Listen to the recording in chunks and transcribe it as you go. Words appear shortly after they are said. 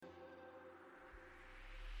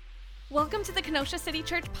Welcome to the Kenosha City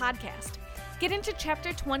Church podcast. Get into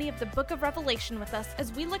chapter 20 of the book of Revelation with us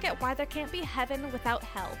as we look at why there can't be heaven without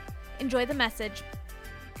hell. Enjoy the message.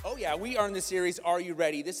 Oh yeah, we are in the series, Are You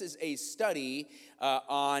Ready? This is a study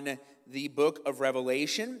on the book of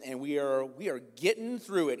Revelation, and we are getting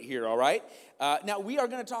through it here, all right? Now, we are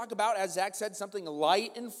going to talk about, as Zach said, something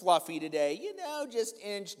light and fluffy today. Just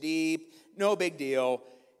inch deep, no big deal.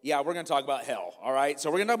 Yeah, we're going to talk about hell, all right? So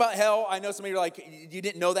we're going to talk about hell. I know some of you are like, you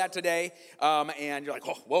didn't know that today, and you're like,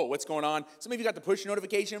 oh, whoa, what's going on? Some of you got the push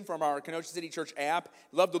notification from our Kenosha City Church app.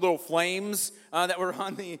 Love the little flames that were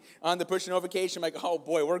on the push notification. Like, oh,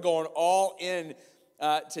 boy, we're going all in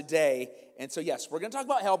today. And so, yes, we're going to talk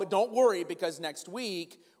about hell, but don't worry, because next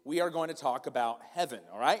week we are going to talk about heaven,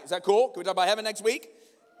 all right? Is that cool? Can we talk about heaven next week?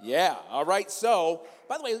 Yeah, all right. So,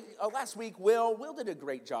 by the way, last week, Will did a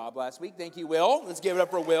great job last week. Thank you, Will. Let's give it up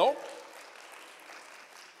for Will.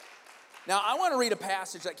 Now, I want to read a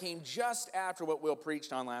passage that came just after what Will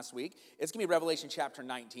preached on last week. It's going to be Revelation chapter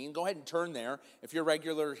 19. Go ahead and turn there. If you're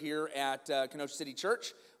regular here at Kenosha City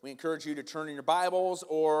Church, we encourage you to turn in your Bibles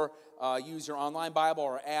or use your online Bible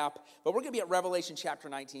or app. But we're going to be at Revelation chapter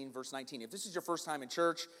 19, verse 19. If this is your first time in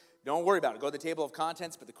church, don't worry about it. Go to the table of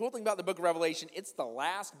contents. But the cool thing about the book of Revelation, it's the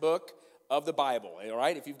last book of the Bible, all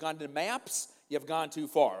right? If you've gone to maps, you've gone too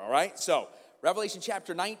far, all right? So, Revelation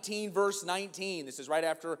chapter 19, verse 19. This is right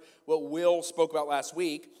after what Will spoke about last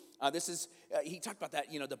week. He talked about that,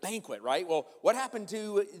 the banquet, right? Well, what happened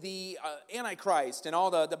to the Antichrist and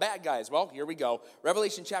all the bad guys? Well, here we go.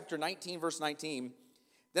 Revelation chapter 19, verse 19.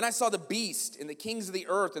 Then I saw the beast and the kings of the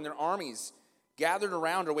earth and their armies gathered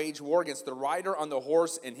around to wage war against the rider on the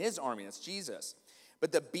horse and his army. That's Jesus.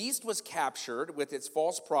 But the beast was captured with its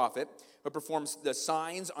false prophet, who performs the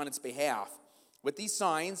signs on its behalf. With these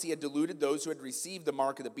signs, he had deluded those who had received the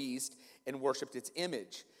mark of the beast and worshipped its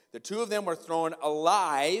image. The two of them were thrown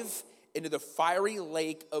alive into the fiery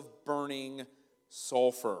lake of burning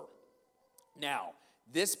sulfur. Now,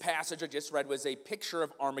 this passage I just read was a picture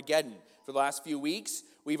of Armageddon. For the last few weeks,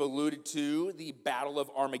 we've alluded to the Battle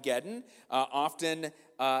of Armageddon. Armageddon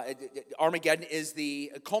is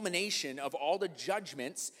the culmination of all the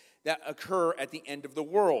judgments that occur at the end of the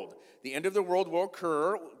world. The end of the world will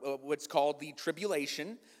occur, what's called the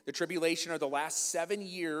tribulation. The tribulation are the last 7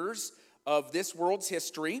 years of this world's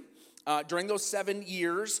history. During those 7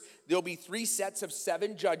 years, there'll be 3 sets of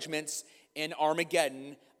 7 judgments, and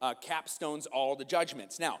Armageddon capstones all the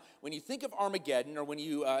judgments. Now, when you think of Armageddon, or when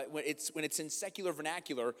it's in secular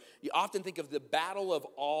vernacular, you often think of the battle of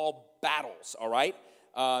all battles, all right?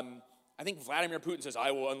 I think Vladimir Putin says,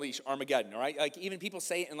 I will unleash Armageddon, all right? Like, even people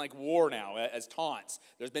say it in, war now as taunts.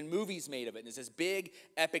 There's been movies made of it, and it's this big,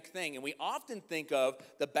 epic thing. And we often think of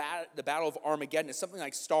the Battle of Armageddon as something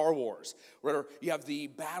like Star Wars, where you have the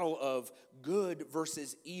battle of good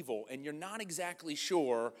versus evil, and you're not exactly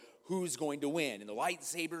sure who's going to win. And the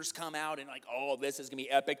lightsabers come out, and this is going to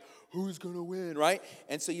be epic. Who's going to win, right?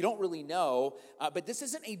 And so you don't really know, but this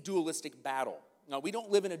isn't a dualistic battle. Now, we don't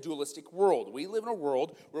live in a dualistic world. We live in a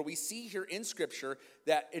world where we see here in Scripture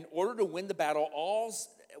that in order to win the battle,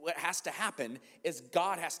 what has to happen is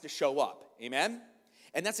God has to show up. Amen?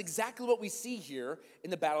 And that's exactly what we see here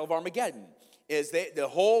in the Battle of Armageddon, is the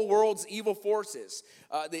whole world's evil forces,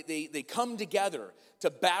 they come together to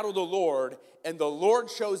battle the Lord, and the Lord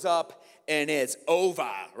shows up, and it's over,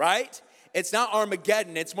 right? It's not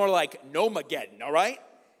Armageddon. It's more like No-mageddon, all right?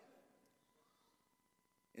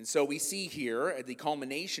 And so we see here at the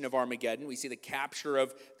culmination of Armageddon, we see the capture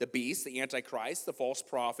of the beast, the Antichrist, the false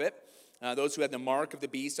prophet, those who had the mark of the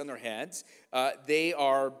beast on their heads. They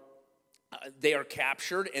are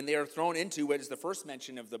captured, and they are thrown into what is the first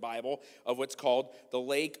mention of the Bible of what's called the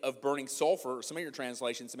lake of burning sulfur. Some of your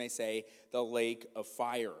translations may say the lake of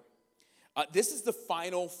fire. This is the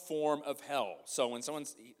final form of hell. So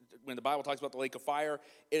when the Bible talks about the lake of fire,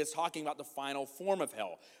 it is talking about the final form of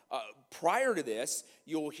hell. Prior to this,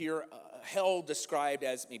 you'll hear hell described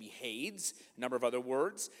as maybe Hades, a number of other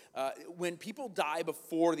words. When people die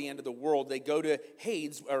before the end of the world, they go to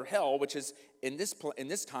Hades, or hell, which is in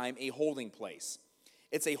this time a holding place.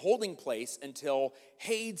 It's a holding place until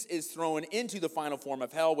Hades is thrown into the final form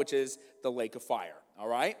of hell, which is the lake of fire, all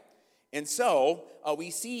right? And so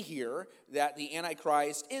we see here that the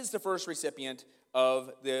Antichrist is the first recipient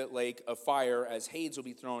of the lake of fire, as Hades will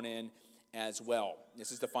be thrown in as well.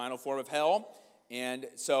 This is the final form of hell. And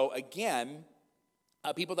so again,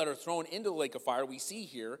 people that are thrown into the lake of fire, we see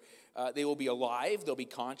here, they will be alive, they'll be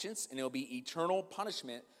conscious, and they'll be eternal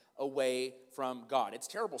punishment away from God. It's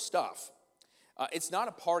terrible stuff. It's not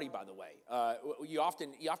a party, by the way. You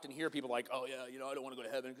often hear people like, oh, yeah, I don't want to go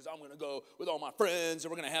to heaven because I'm going to go with all my friends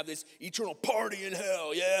and we're going to have this eternal party in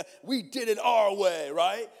hell, yeah? We did it our way,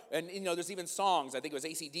 right? And, there's even songs, I think it was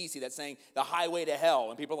AC/DC that sang The Highway to Hell.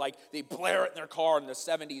 And people they blare it in their car in the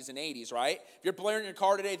 70s and 80s, right? If you're blaring your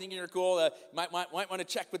car today thinking you're cool, might want to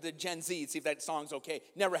check with the Gen Z, see if that song's okay.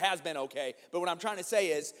 Never has been okay. But what I'm trying to say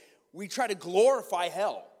is we try to glorify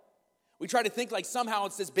hell. We try to think like somehow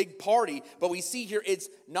it's this big party, but we see here it's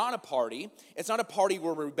not a party. It's not a party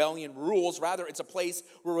where rebellion rules. Rather, it's a place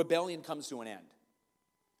where rebellion comes to an end.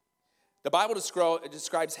 The Bible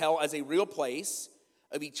describes hell as a real place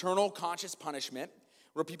of eternal conscious punishment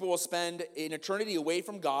where people will spend an eternity away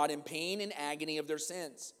from God in pain and agony of their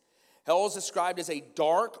sins. Hell is described as a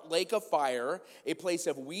dark lake of fire, a place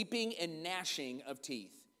of weeping and gnashing of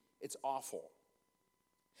teeth. It's awful.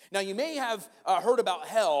 Now, you may have heard about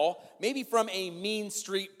hell maybe from a mean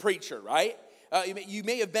street preacher, right? You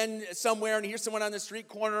may have been somewhere and hear someone on the street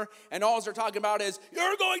corner and all they're talking about is,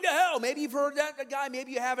 you're going to hell. Maybe you've heard that guy,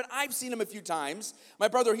 maybe you haven't. I've seen him a few times. My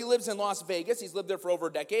brother, he lives in Las Vegas. He's lived there for over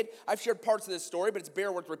a decade. I've shared parts of this story, but it's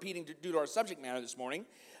worth repeating due to our subject matter this morning.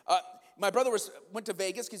 My brother went to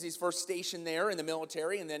Vegas because he's first stationed there in the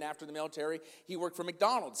military, and then after the military, he worked for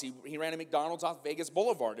McDonald's. He ran a McDonald's off Vegas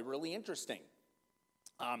Boulevard. It was really interesting.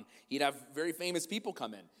 He'd have very famous people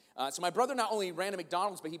come in. So my brother not only ran a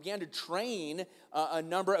McDonald's, but he began to train a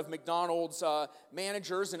number of McDonald's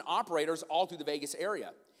managers and operators all through the Vegas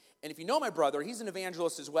area. And if you know my brother, he's an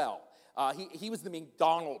evangelist as well. He was the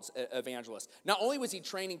McDonald's evangelist. Not only was he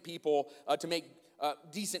training people to make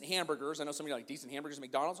decent hamburgers. I know some of you are like, decent hamburgers at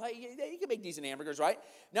McDonald's? Hey, you can make decent hamburgers, right?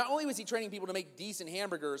 Not only was he training people to make decent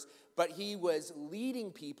hamburgers, but he was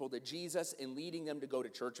leading people to Jesus and leading them to go to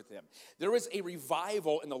church with him. There was a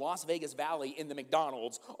revival in the Las Vegas Valley in the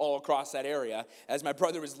McDonald's all across that area as my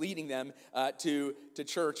brother was leading them to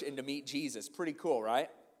church and to meet Jesus. Pretty cool, right?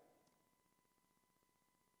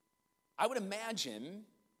 I would imagine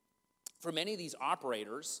for many of these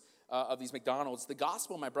operators of these McDonald's, the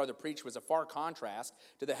gospel my brother preached was a far contrast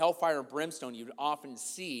to the hellfire and brimstone you'd often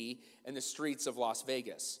see in the streets of Las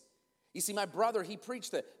Vegas. You see, my brother, he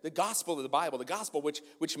preached the gospel of the Bible, the gospel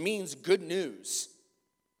which means good news.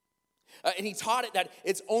 And he taught it that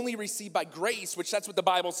it's only received by grace, which that's what the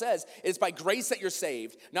Bible says. It's by grace that you're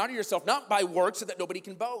saved, not of yourself, not by works so that nobody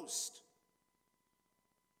can boast.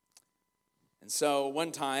 And so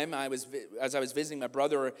one time, as I was visiting my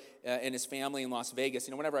brother and his family in Las Vegas,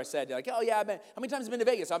 whenever I said, like, oh yeah, how many times have you been to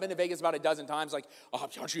Vegas? I've been to Vegas about a dozen times. Like, oh,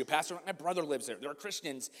 aren't you a pastor? My brother lives there. There are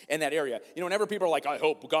Christians in that area. Whenever people are like, I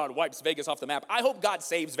hope God wipes Vegas off the map, I hope God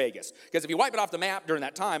saves Vegas. Because if you wipe it off the map during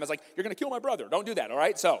that time, I was like, you're going to kill my brother. Don't do that, all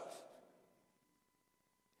right? So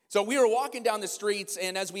we were walking down the streets,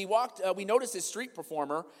 and as we walked, we noticed this street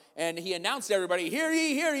performer, and he announced to everybody, hear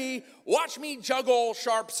ye, watch me juggle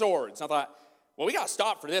sharp swords. I thought, well, we got to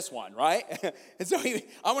stop for this one, right? And so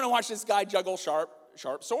I'm going to watch this guy juggle sharp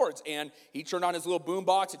swords. And he turned on his little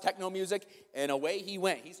boombox of techno music, and away he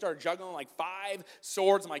went. He started juggling like 5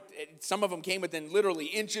 swords. I'm like, some of them came within literally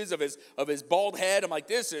inches of his bald head. I'm like,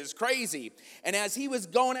 this is crazy. And as he was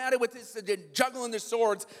going at it with this, juggling the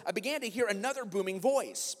swords, I began to hear another booming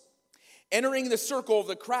voice. Entering the circle of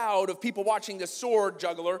the crowd of people watching the sword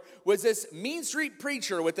juggler was this mean street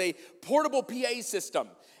preacher with a portable PA system.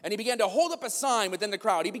 And he began to hold up a sign within the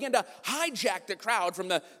crowd. He began to hijack the crowd from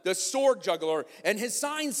the sword juggler. And his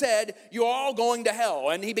sign said, you're all going to hell.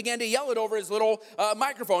 And he began to yell it over his little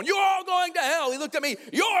microphone. You're all going to hell. He looked at me,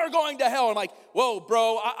 you're going to hell. I'm like, whoa,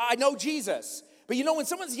 bro, I know Jesus. But when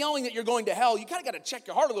someone's yelling that you're going to hell, you kind of got to check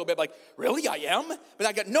your heart a little bit. Like, really, I am? But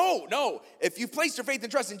I go, no. If you've placed your faith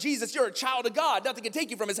and trust in Jesus, you're a child of God. Nothing can take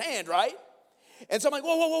you from his hand, right? And so I'm like,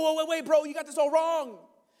 whoa, wait, bro, you got this all wrong.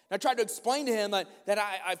 And I tried to explain to him that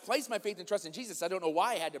I've placed my faith and trust in Jesus. I don't know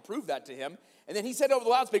why I had to prove that to him. And then he said over the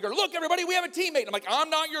loudspeaker, look, everybody, we have a teammate. I'm like, I'm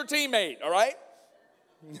not your teammate, all right?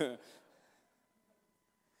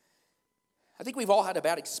 I think we've all had a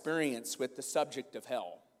bad experience with the subject of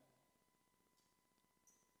hell.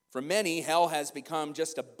 For many, hell has become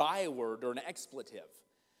just a byword or an expletive.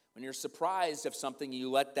 When you're surprised of something,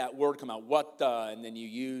 you let that word come out, what the, and then you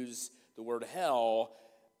use the word hell,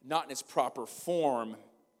 not in its proper form.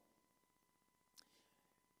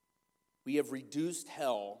 We have reduced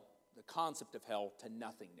hell, the concept of hell, to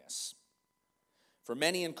nothingness. For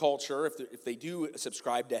many in culture, if they do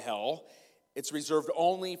subscribe to hell, it's reserved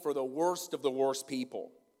only for the worst of the worst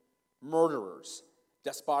people. Murderers,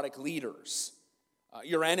 despotic leaders,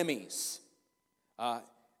 your enemies.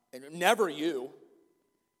 Never you,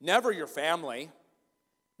 never your family,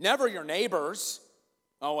 never your neighbors,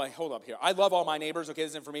 Oh, wait, hold up here. I love all my neighbors. Okay,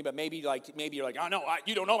 this isn't for me, but maybe you're like, oh, no,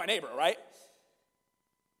 you don't know my neighbor, right?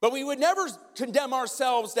 But we would never condemn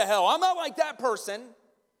ourselves to hell. I'm not like that person.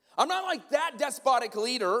 I'm not like that despotic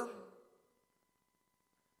leader.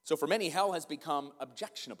 So for many, hell has become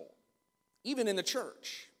objectionable, even in the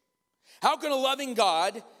church. How can a loving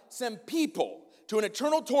God send people to an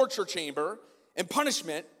eternal torture chamber and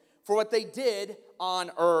punishment for what they did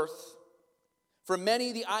on earth? For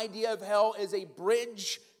many, the idea of hell is a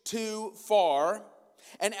bridge too far.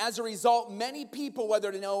 And as a result, many people,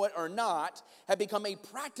 whether they know it or not, have become a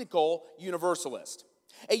practical universalist.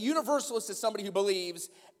 A universalist is somebody who believes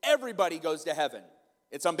everybody goes to heaven.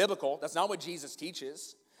 It's unbiblical. That's not what Jesus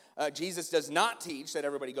teaches. Jesus does not teach that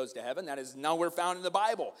everybody goes to heaven. That is nowhere found in the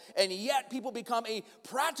Bible. And yet people become a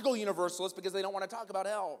practical universalist because they don't want to talk about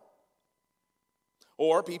hell.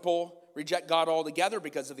 Or people reject God altogether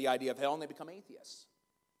because of the idea of hell and they become atheists.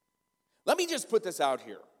 Let me just put this out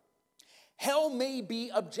here. Hell may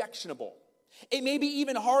be objectionable. It may be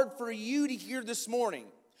even hard for you to hear this morning.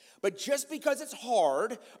 But just because it's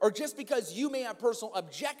hard, or just because you may have personal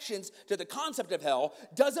objections to the concept of hell,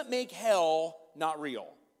 doesn't make hell not real.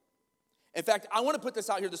 In fact, I want to put this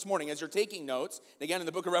out here this morning as you're taking notes. And again, in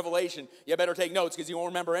the book of Revelation, you better take notes because you won't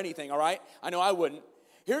remember anything, all right? I know I wouldn't.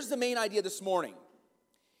 Here's the main idea this morning,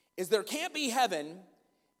 is there can't be heaven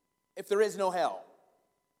if there is no hell.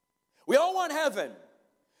 We all want heaven.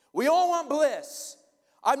 We all want bliss.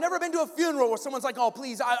 I've never been to a funeral where someone's like, oh,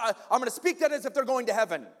 please, I'm going to speak that as if they're going to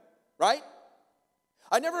heaven, right?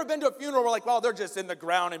 I've never been to a funeral where like, well, they're just in the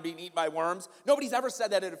ground and being eaten by worms. Nobody's ever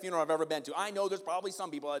said that at a funeral I've ever been to. I know there's probably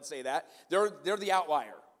some people that say that. They're the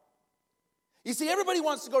outlier. You see, everybody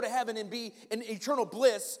wants to go to heaven and be in eternal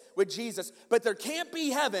bliss with Jesus, but there can't be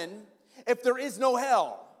heaven if there is no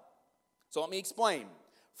hell. So let me explain.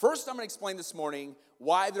 First, I'm going to explain this morning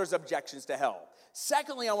why there's objections to hell.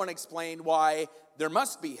 Secondly, I want to explain why there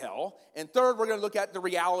must be hell. And third, we're going to look at the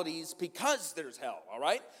realities because there's hell, all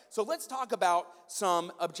right? So let's talk about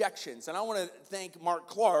some objections. And I want to thank Mark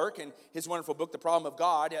Clark and his wonderful book, The Problem of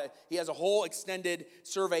God. He has a whole extended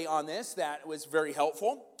survey on this that was very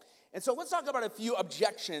helpful. And so let's talk about a few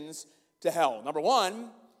objections to hell.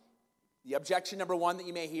 The objection number one that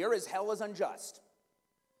you may hear is hell is unjust.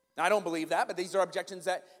 Now, I don't believe that, but these are objections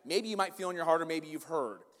that maybe you might feel in your heart or maybe you've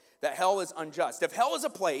heard. That hell is unjust. If hell is a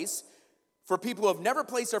place for people who have never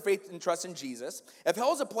placed their faith and trust in Jesus, if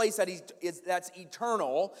hell is a place that's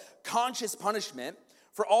eternal, conscious punishment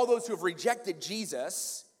for all those who have rejected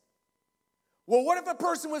Jesus, well, what if a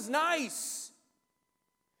person was nice?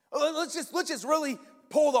 Let's just really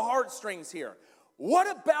pull the heartstrings here. What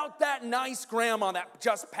about that nice grandma that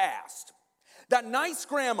just passed? That nice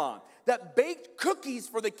grandma that baked cookies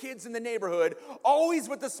for the kids in the neighborhood, always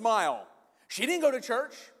with a smile. She didn't go to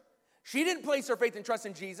church. She didn't place her faith and trust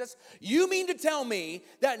in Jesus. You mean to tell me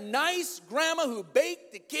that nice grandma who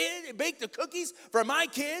baked the cookies for my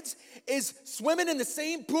kids is swimming in the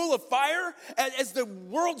same pool of fire as the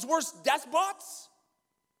world's worst despots?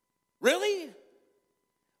 Really?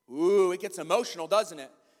 Ooh, it gets emotional, doesn't it?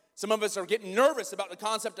 Some of us are getting nervous about the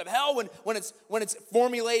concept of hell when it's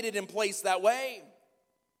formulated and placed that way.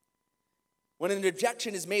 When an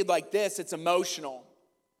objection is made like this, it's emotional.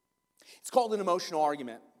 It's called an emotional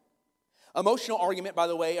argument. Emotional argument, by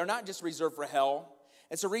the way, are not just reserved for hell.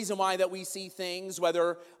 It's a reason why that we see things,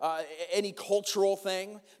 whether any cultural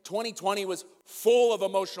thing. 2020 was full of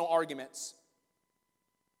emotional arguments.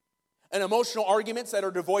 And emotional arguments that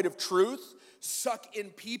are devoid of truth suck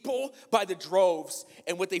in people by the droves.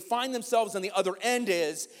 And what they find themselves on the other end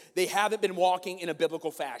is they haven't been walking in a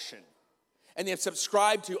biblical fashion. And they have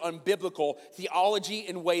subscribed to unbiblical theology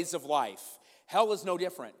and ways of life. Hell is no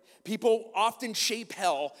different. People often shape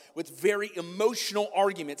hell with very emotional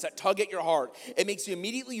arguments that tug at your heart. It makes you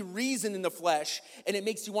immediately reason in the flesh, and it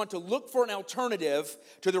makes you want to look for an alternative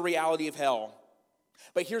to the reality of hell.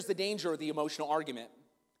 But here's the danger of the emotional argument.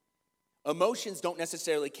 Emotions don't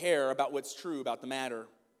necessarily care about what's true about the matter.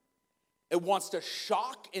 It wants to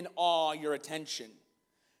shock and awe your attention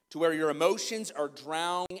to where your emotions are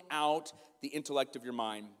drowning out the intellect of your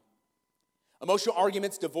mind. Emotional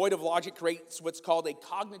arguments devoid of logic creates what's called a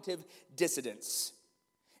cognitive dissonance.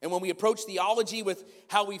 And when we approach theology with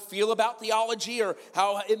how we feel about theology or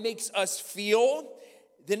how it makes us feel,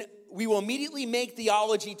 then we will immediately make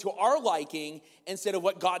theology to our liking instead of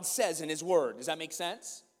what God says in His Word. Does that make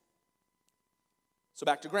sense? So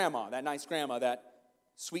back to grandma, that nice grandma, that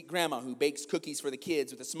sweet grandma who bakes cookies for the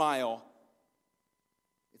kids with a smile.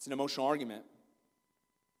 It's an emotional argument.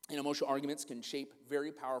 And emotional arguments can shape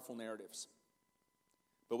very powerful narratives.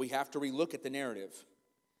 But we have to relook at the narrative.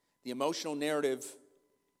 The emotional narrative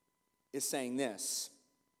is saying this.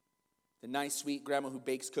 the nice, sweet grandma who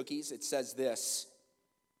bakes cookies, it says this,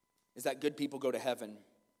 is that good people go to heaven,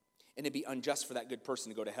 and it'd be unjust for that good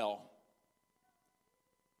person to go to hell.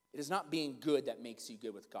 It is not being good that makes you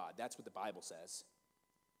good with God. That's what the Bible says.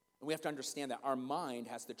 And we have to understand that our mind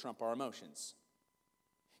has to trump our emotions.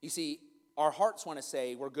 You see, our hearts want to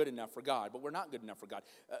say we're good enough for God, but we're not good enough for God.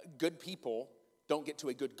 Good people don't get to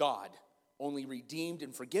a good God. Only redeemed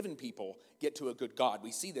and forgiven people get to a good God.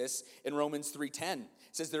 We see this in Romans 3:10. It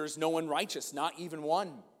says there is no one righteous, not even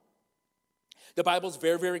one. The Bible's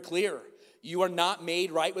very, very clear. You are not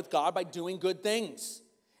made right with God by doing good things.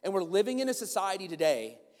 And we're living in a society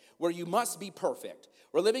today where you must be perfect.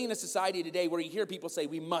 We're living in a society today where you hear people say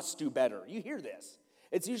we must do better. You hear this.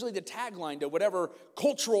 It's usually the tagline to whatever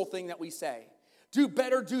cultural thing that we say. Do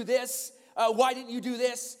better, do this. Why didn't you do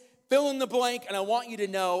this? Fill in the blank, and I want you to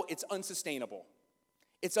know it's unsustainable.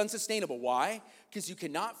 It's unsustainable. Why? Because you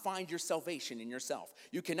cannot find your salvation in yourself.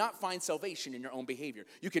 You cannot find salvation in your own behavior.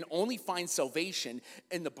 You can only find salvation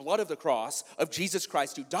in the blood of the cross of Jesus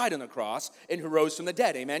Christ, who died on the cross and who rose from the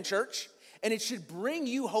dead. Amen, church? And it should bring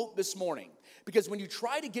you hope this morning. Because when you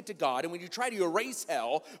try to get to God and when you try to erase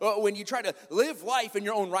hell, when you try to live life in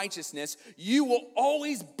your own righteousness, you will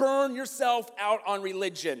always burn yourself out on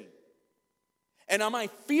religion. And my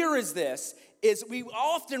fear is this, is we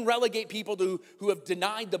often relegate people who have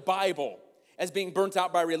denied the Bible as being burnt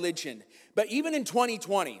out by religion. But even in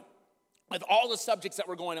 2020, with all the subjects that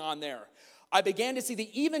were going on there, I began to see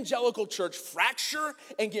the evangelical church fracture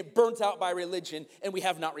and get burnt out by religion, and we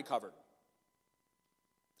have not recovered.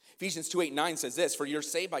 Ephesians 2:8-9 says this, for you're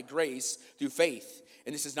saved by grace through faith.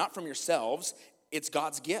 And this is not from yourselves, it's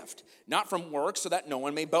God's gift. Not from works so that no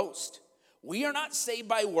one may boast. We are not saved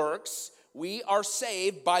by works. We are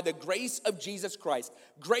saved by the grace of Jesus Christ.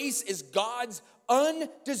 Grace is God's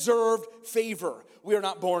undeserved favor. We are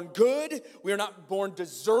not born good. We are not born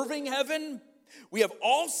deserving heaven. We have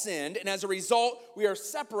all sinned, and as a result, we are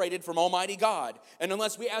separated from Almighty God. And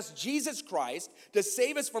unless we ask Jesus Christ to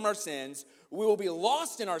save us from our sins, we will be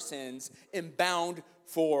lost in our sins and bound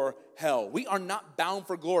for hell. We are not bound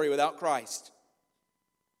for glory without Christ.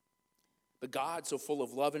 But God, so full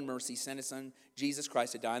of love and mercy, sent his son, Jesus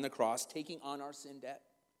Christ, to die on the cross, taking on our sin debt,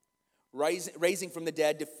 raising from the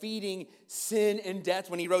dead, defeating sin and death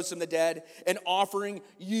when he rose from the dead, and offering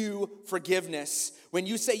you forgiveness. When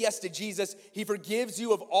you say yes to Jesus, he forgives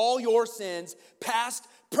you of all your sins, past,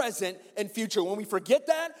 present, and future. When we forget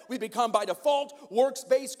that, we become by default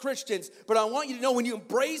works-based Christians. But I want you to know, when you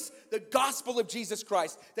embrace the gospel of Jesus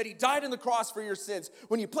Christ, that he died on the cross for your sins,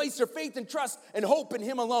 when you place your faith and trust and hope in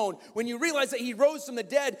him alone, when you realize that he rose from the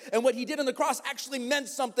dead and what he did on the cross actually meant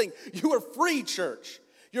something, you are free, church.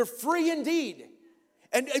 You're free indeed.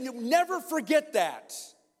 And you never forget that.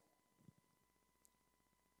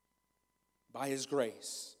 By his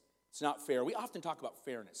grace. It's not fair. We often talk about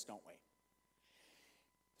fairness, don't we?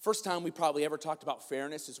 First time we probably ever talked about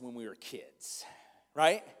fairness is when we were kids,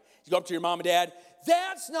 right? You go up to your mom and dad,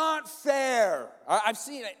 that's not fair. I've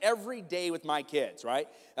seen it every day with my kids, right?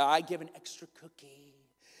 I give an extra cookie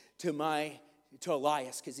to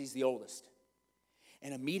Elias because he's the oldest.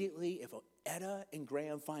 And immediately, if Etta and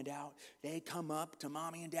Graham find out, they come up to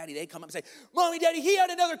mommy and daddy. They come up and say, Mommy, Daddy, he had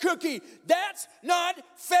another cookie. That's not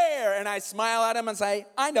fair. And I smile at them and say,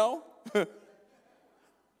 I know.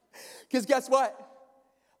 Because guess what?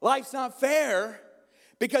 Life's not fair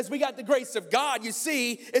because we got the grace of God. You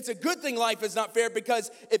see, it's a good thing life is not fair, because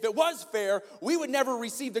if it was fair, we would never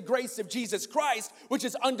receive the grace of Jesus Christ, which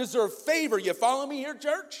is undeserved favor. You follow me here,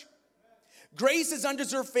 church? Grace is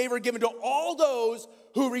undeserved favor given to all those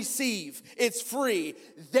who receive. It's free.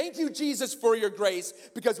 Thank you, Jesus, for your grace,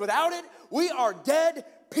 because without it, we are dead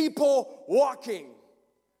people walking.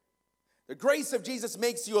 The grace of Jesus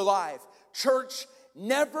makes you alive. Church,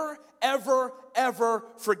 never, ever, ever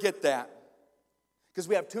forget that. Because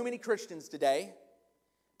we have too many Christians today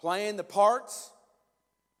playing the parts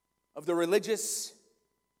of the religious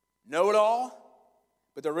know-it-all,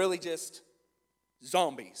 but they're really just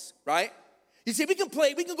zombies, right? You see, we can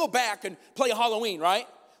go back and play Halloween, right?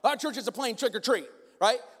 A lot of churches are playing trick or treat,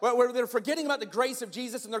 right? Where they're forgetting about the grace of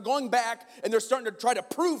Jesus, and they're going back and they're starting to try to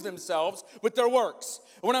prove themselves with their works.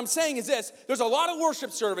 And what I'm saying is this: there's a lot of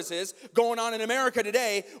worship services going on in America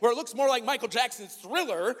today where it looks more like Michael Jackson's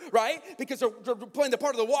Thriller, right? Because they're playing the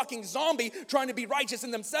part of the walking zombie, trying to be righteous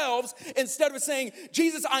in themselves, instead of saying,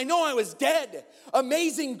 Jesus, I know I was dead.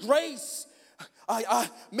 Amazing grace.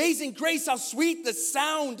 Amazing grace, how sweet the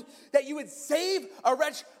sound that you would save a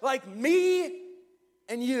wretch like me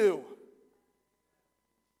and you.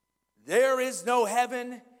 There is no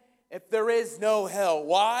heaven if there is no hell.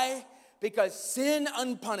 Why? Because sin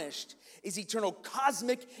unpunished is eternal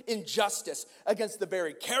cosmic injustice against the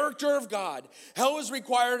very character of God. Hell is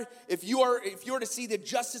required if you are to see the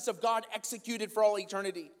justice of God executed for all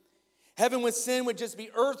eternity. Heaven with sin would just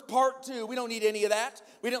be Earth Part 2. We don't need any of that.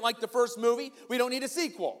 We didn't like the first movie. We don't need a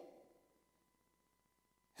sequel.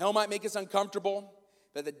 Hell might make us uncomfortable,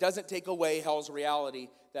 but that doesn't take away hell's reality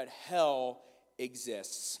that hell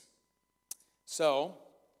exists. So,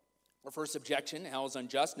 our first objection, hell is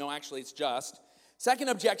unjust. No, actually, it's just. Second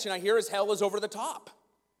objection I hear is hell is over the top.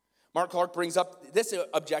 Mark Clark brings up this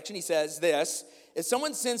objection. He says this: if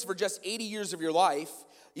someone sins for just 80 years of your life,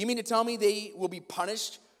 you mean to tell me they will be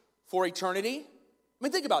punished for eternity? I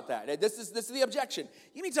mean, think about that. This is the objection.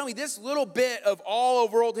 You mean to tell me this little bit of all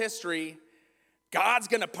of world history, God's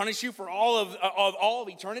going to punish you for all of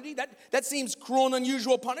eternity? That seems cruel and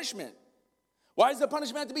unusual punishment. Why does the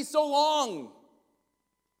punishment have to be so long?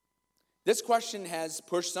 This question has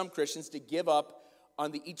pushed some Christians to give up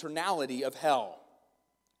on the eternality of hell.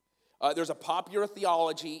 There's a popular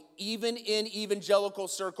theology, even in evangelical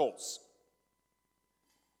circles,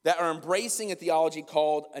 that are embracing a theology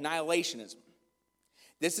called annihilationism.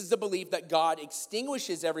 This is the belief that God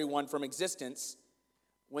extinguishes everyone from existence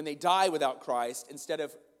when they die without Christ instead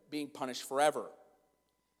of being punished forever.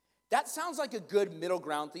 That sounds like a good middle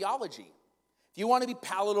ground theology. If you want to be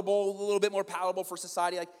palatable, a little bit more palatable for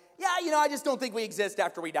society, like, yeah, I just don't think we exist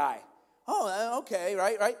after we die. Oh, okay,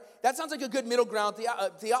 right? That sounds like a good middle ground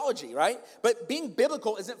theology, right? But being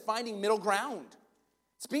biblical isn't finding middle ground.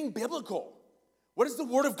 It's being biblical. What does the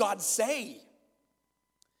Word of God say?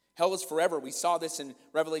 Hell is forever. We saw this in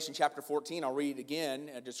Revelation chapter 14. I'll read it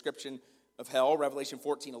again, a description of hell, Revelation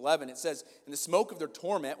 14:11. It says, and the smoke of their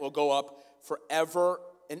torment will go up forever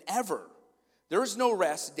and ever. There is no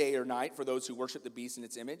rest day or night for those who worship the beast in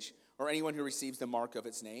its image or anyone who receives the mark of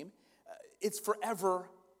its name. It's forever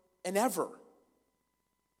and ever.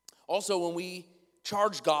 Also, when we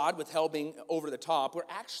charge God with hell being over the top, we're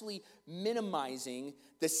actually minimizing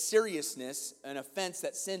the seriousness and offense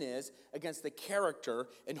that sin is against the character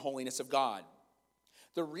and holiness of God.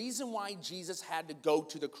 The reason why Jesus had to go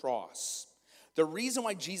to the cross,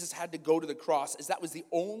 is that was the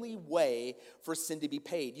only way for sin to be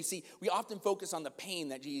paid. You see, we often focus on the pain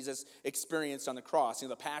that Jesus experienced on the cross.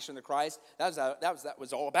 The passion of the Christ, that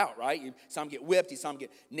was all about, right? You saw him get whipped, you saw him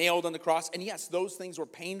get nailed on the cross. And yes, those things were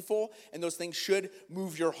painful, and those things should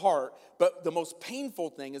move your heart. But the most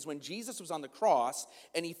painful thing is when Jesus was on the cross,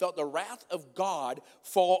 and he felt the wrath of God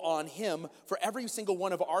fall on him for every single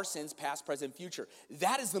one of our sins, past, present, future.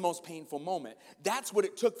 That is the most painful moment. That's what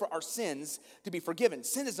it took for our sins to be forgiven.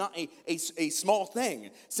 Sin is not a small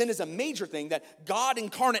thing. Sin is a major thing that God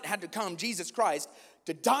incarnate had to come, Jesus Christ,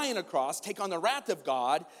 to die on a cross, take on the wrath of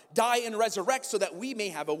God, die and resurrect so that we may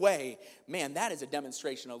have a way. Man, that is a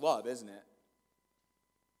demonstration of love, isn't it?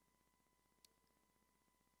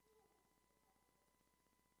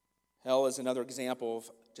 Hell is another example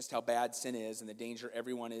of just how bad sin is and the danger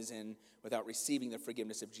everyone is in without receiving the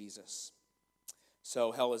forgiveness of Jesus.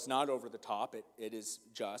 So hell is not over the top. It is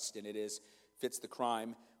just, and fits the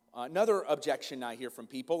crime. Another objection I hear from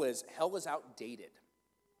people is hell is outdated.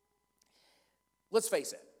 Let's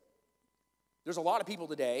face it. There's a lot of people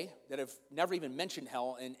today that have never even mentioned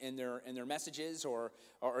hell in their messages or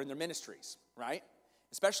in their ministries, right?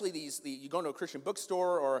 Especially you go to a Christian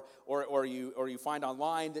bookstore or you find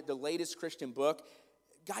online the latest Christian book.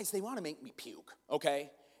 Guys, they want to make me puke,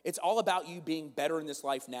 okay? It's all about you being better in this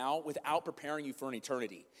life now without preparing you for an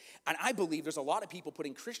eternity. And I believe there's a lot of people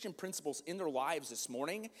putting Christian principles in their lives this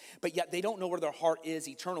morning, but yet they don't know where their heart is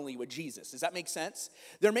eternally with Jesus. Does that make sense?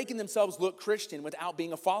 They're making themselves look Christian without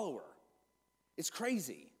being a follower. It's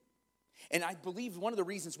crazy. And I believe one of the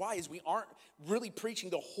reasons why is we aren't really preaching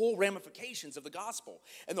the whole ramifications of the gospel.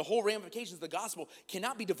 And the whole ramifications of the gospel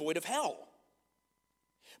cannot be devoid of hell.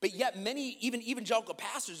 But yet many, even evangelical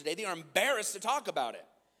pastors today, they are embarrassed to talk about it.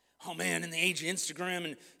 Oh man, in the age of Instagram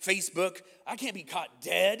and Facebook, I can't be caught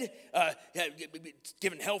dead,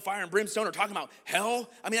 giving hellfire and brimstone or talking about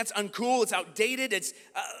hell. I mean, that's uncool, it's outdated.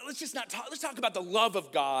 Let's just not talk, let's talk about the love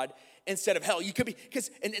of God instead of hell. You could be,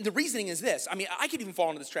 and the reasoning is this. I mean, I could even fall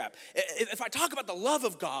into this trap. If I talk about the love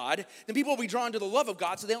of God, then people will be drawn to the love of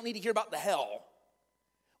God, so they don't need to hear about the hell.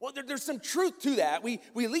 Well, there's some truth to that. We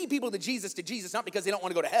lead people to Jesus not because they don't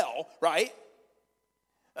want to go to hell, right?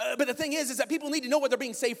 But the thing is that people need to know what they're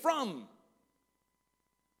being saved from.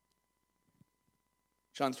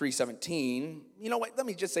 John 3:17, you know what, let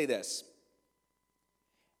me just say this.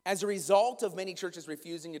 As a result of many churches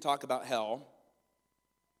refusing to talk about hell,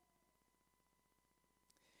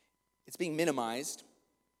 it's being minimized.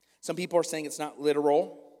 Some people are saying it's not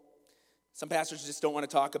literal. Some pastors just don't want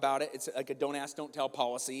to talk about it. It's like a don't ask, don't tell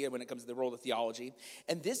policy when it comes to the role of theology.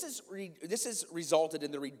 And this has resulted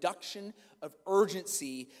in the reduction of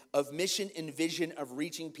urgency of mission and vision of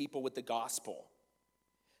reaching people with the gospel.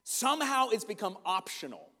 Somehow it's become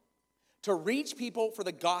optional to reach people for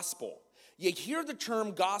the gospel. You hear the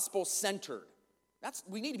term gospel-centered.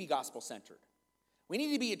 We need to be gospel-centered. We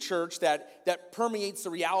need to be a church that permeates the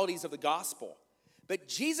realities of the gospel. But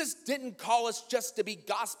Jesus didn't call us just to be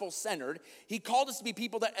gospel-centered. He called us to be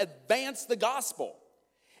people that advance the gospel.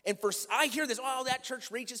 And I hear this, oh, that church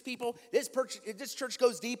reaches people. This church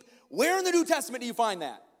goes deep. Where in the New Testament do you find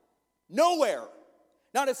that? Nowhere.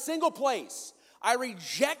 Not a single place. I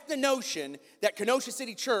reject the notion that Kenosha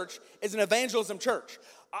City Church is an evangelism church.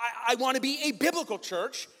 I want to be a biblical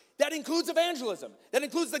church that includes evangelism, that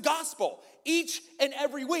includes the gospel each and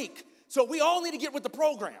every week. So we all need to get with the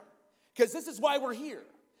program. Because this is why we're here.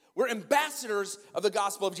 We're ambassadors of the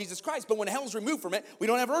gospel of Jesus Christ. But when hell's removed from it, we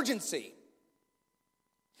don't have urgency.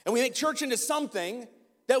 And we make church into something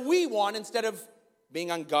that we want instead of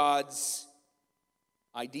being on God's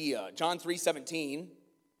idea. John 3:17,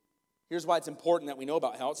 here's why it's important that we know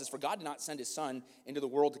about hell. It says, for God did not send his son into the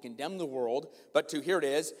world to condemn the world, but to, here it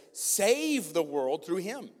is, save the world through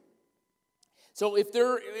him. So if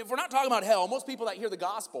we're not talking about hell, most people that hear the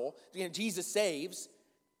gospel, Jesus saves,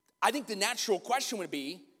 I think the natural question would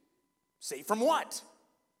be, saved from what?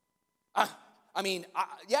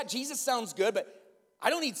 Yeah, Jesus sounds good, but I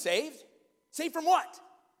don't need saved. Saved from what?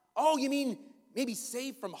 Oh, you mean maybe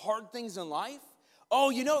saved from hard things in life?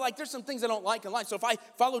 Oh, there's some things I don't like in life. So if I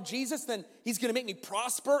follow Jesus, then he's going to make me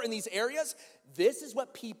prosper in these areas. This is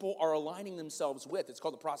what people are aligning themselves with. It's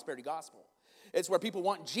called the prosperity gospel. It's where people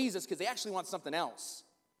want Jesus because they actually want something else.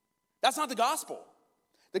 That's not the gospel.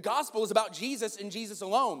 The gospel is about Jesus and Jesus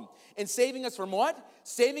alone. And saving us from what?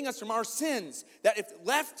 Saving us from our sins. That if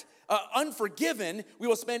left unforgiven, we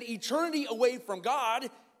will spend eternity away from God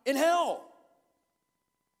in hell.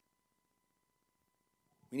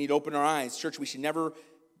 We need to open our eyes. Church, we should never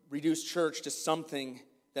reduce church to something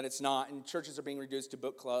that it's not. And churches are being reduced to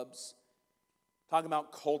book clubs. Talking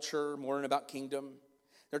about culture more than about kingdom.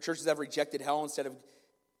 There are churches that have rejected hell instead of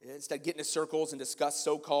getting into circles and discuss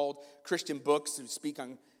so-called Christian books and speak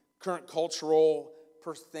on current cultural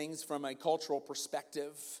things from a cultural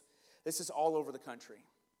perspective. This is all over the country.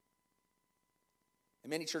 And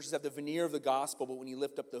many churches have the veneer of the gospel, but when you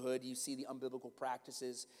lift up the hood, you see the unbiblical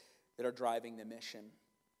practices that are driving the mission.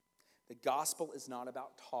 The gospel is not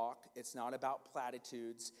about talk. It's not about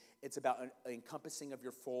platitudes. It's about an encompassing of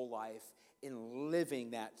your full life and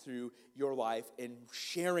living that through your life and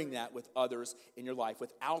sharing that with others in your life.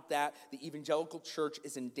 Without that, the evangelical church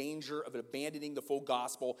is in danger of abandoning the full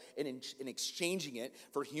gospel and exchanging it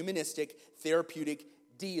for humanistic, therapeutic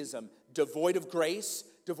deism, devoid of grace,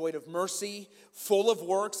 devoid of mercy, full of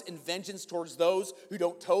works and vengeance towards those who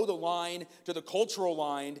don't toe the line to the cultural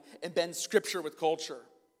line and bend scripture with culture.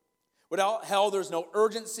 Without hell, there's no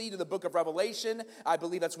urgency to the book of Revelation. I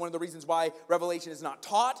believe that's one of the reasons why Revelation is not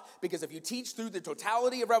taught, because if you teach through the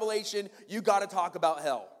totality of Revelation, you got to talk about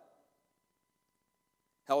hell.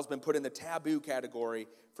 Hell has been put in the taboo category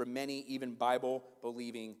for many, even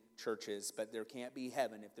Bible-believing churches, but there can't be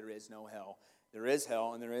heaven if there is no hell. There is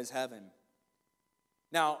hell and there is heaven.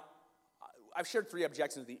 Now, I've shared 3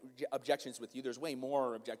 objections with you. There's way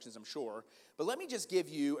more objections, I'm sure, but let me just give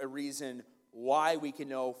you a reason why we can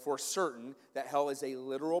know for certain that hell is a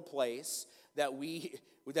literal place, that we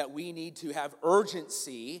need to have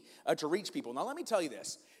urgency to reach people. Now, let me tell you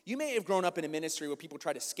this. You may have grown up in a ministry where people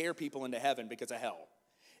try to scare people into heaven because of hell.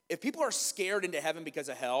 If people are scared into heaven because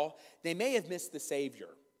of hell, they may have missed the Savior.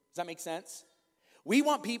 Does that make sense? We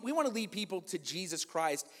want to lead people to Jesus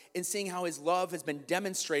Christ in seeing how his love has been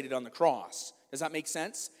demonstrated on the cross. Does that make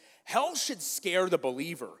sense? Hell should scare the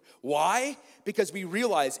believer. Why? Because we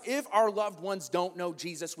realize if our loved ones don't know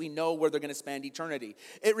Jesus, we know where they're going to spend eternity.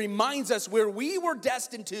 It reminds us where we were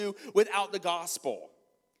destined to without the gospel.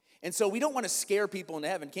 And so we don't want to scare people into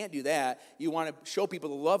heaven. Can't do that. You want to show people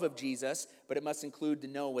the love of Jesus, but it must include to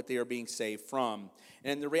know what they are being saved from.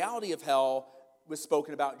 And the reality of hell was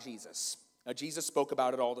spoken about Jesus. Jesus spoke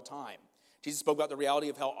about it all the time. Jesus spoke about the reality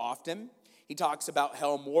of hell often. He talks about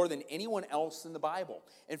hell more than anyone else in the Bible.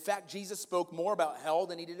 In fact, Jesus spoke more about hell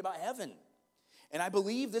than he did about heaven. And I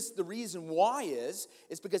believe the reason why is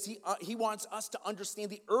because he wants us to understand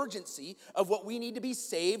the urgency of what we need to be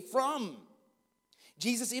saved from.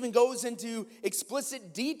 Jesus even goes into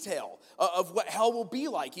explicit detail of what hell will be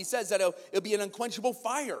like. He says that it'll be an unquenchable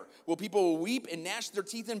fire where people will weep and gnash their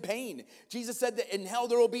teeth in pain. Jesus said that in hell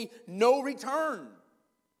there will be no return.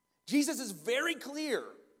 Jesus is very clear.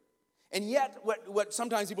 And yet, what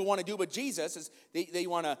sometimes people want to do with Jesus is they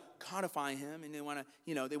want to codify him, and they want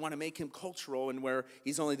to make him cultural, and where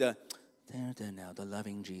he's only the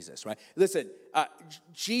loving Jesus, right? Listen,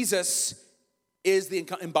 Jesus is the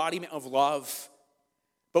embodiment of love,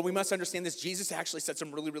 but we must understand this. Jesus actually said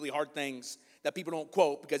some really, really hard things that people don't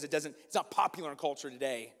quote because it's not popular in culture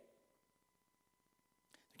today.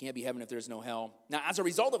 There can't be heaven if there's no hell. Now, as a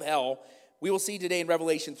result of hell, we will see today in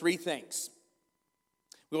Revelation 3 things.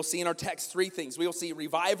 We will see in our text 3 things. We will see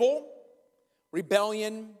revival,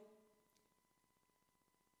 rebellion,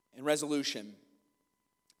 and resolution.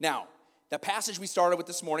 Now, the passage we started with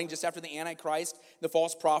this morning, just after the Antichrist, the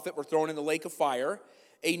false prophet were thrown in the lake of fire,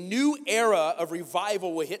 a new era of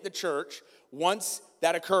revival will hit the church once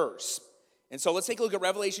that occurs. And so let's take a look at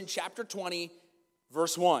Revelation chapter 20,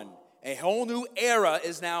 verse 1. A whole new era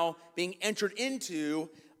is now being entered into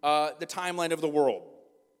the timeline of the world.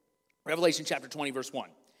 Revelation chapter 20, verse 1.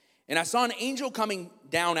 And I saw an angel coming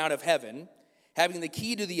down out of heaven, having the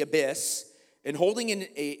key to the abyss, and holding in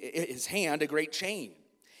his hand a great chain.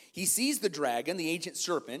 He seized the dragon, the ancient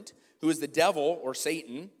serpent, who is the devil or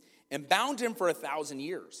Satan, and bound him for 1,000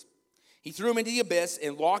 years. He threw him into the abyss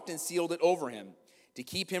and locked and sealed it over him, to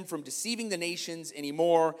keep him from deceiving the nations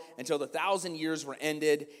anymore until the 1,000 years were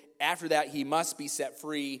ended. After that, he must be set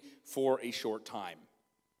free for a short time.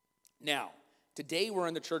 Now, today we're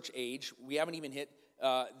in the church age. We haven't even hit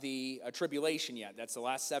the tribulation yet. That's the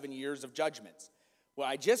last 7 years of judgments. What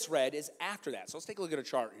I just read is after that. So let's take a look at a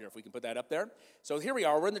chart here, if we can put that up there. So here we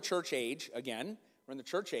are. We're in the church age. Again, we're in the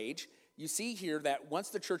church age. You see here that once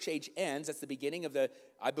the church age ends, that's the beginning of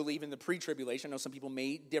I believe in the pre-tribulation. I know some people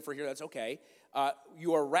may differ here. That's okay.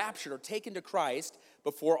 You are raptured or taken to Christ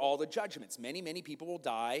before all the judgments. Many, many people will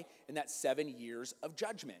die in that 7 years of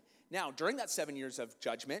judgment. Now, during that 7 years of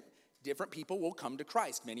judgment, different people will come to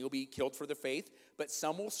Christ. Many will be killed for the faith, but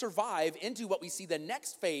some will survive into what we see the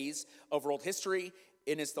next phase of world history,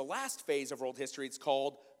 and it's the last phase of world history. It's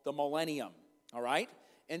called the millennium, all right?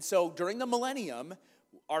 And so during the millennium,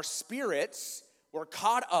 our spirits were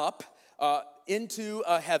caught up into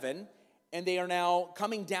heaven, and they are now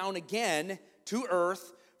coming down again to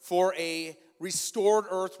earth for a restored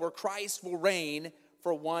earth where Christ will reign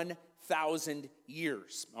for 1,000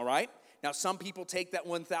 years, all right? Now, some people take that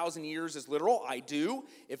 1,000 years as literal. I do.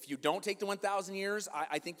 If you don't take the 1,000 years,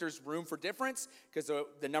 I think there's room for difference because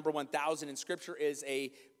the number 1,000 in Scripture is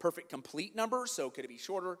a perfect, complete number. So could it be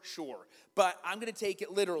shorter? Sure. But I'm going to take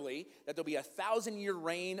it literally that there'll be a 1,000-year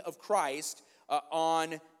reign of Christ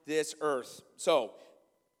on this earth. So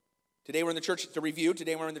today we're in the church, to review,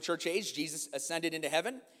 today we're in the church age. Jesus ascended into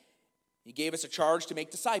heaven. He gave us a charge to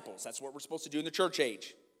make disciples. That's what we're supposed to do in the church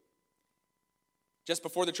age. Just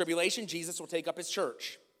before the tribulation, Jesus will take up his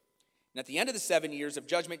church. And at the end of the 7 years of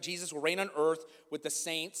judgment, Jesus will reign on earth with the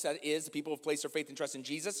saints, that is, the people who have placed their faith and trust in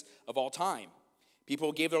Jesus of all time. People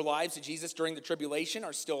who gave their lives to Jesus during the tribulation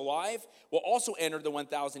are still alive, will also enter the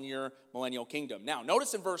 1,000-year millennial kingdom. Now,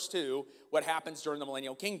 notice in verse 2 what happens during the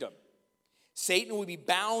millennial kingdom. Satan will be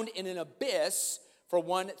bound in an abyss for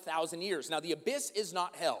 1,000 years. Now, the abyss is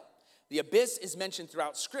not hell. The abyss is mentioned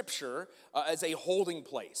throughout Scripture as a holding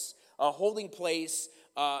place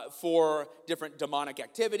for different demonic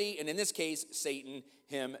activity, and in this case, Satan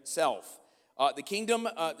himself. The kingdom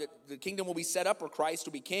will be set up where Christ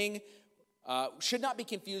will be king. Should not be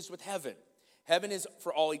confused with heaven. Heaven is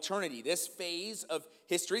for all eternity. This phase of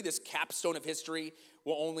history, this capstone of history,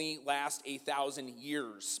 will only last 1,000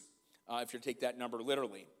 years, if you take that number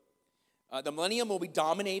literally. The millennium will be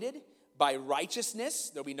dominated by righteousness.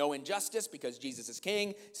 There will be no injustice because Jesus is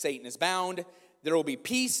king, Satan is bound. There will be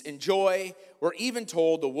peace and joy. We're even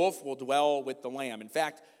told the wolf will dwell with the lamb. In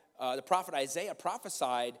fact, the prophet Isaiah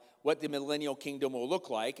prophesied what the millennial kingdom will look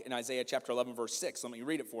like in Isaiah chapter 11, verse 6. Let me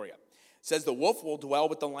read it for you. It says, the wolf will dwell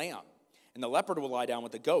with the lamb, and the leopard will lie down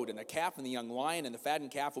with the goat, and the calf and the young lion and the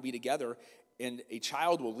fattened calf will be together, and a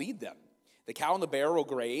child will lead them. The cow and the bear will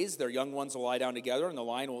graze, their young ones will lie down together, and the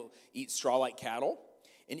lion will eat straw like cattle.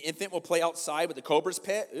 An infant will play outside with the cobra's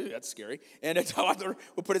pit. Ooh, that's scary. And a toddler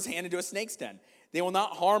will put his hand into a snake's den. They will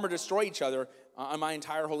not harm or destroy each other on my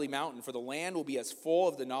entire holy mountain, for the land will be as full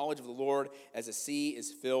of the knowledge of the Lord as the sea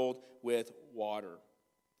is filled with water.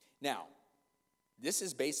 Now, this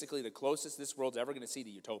is basically the closest this world's ever going to see to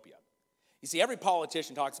utopia. You see, every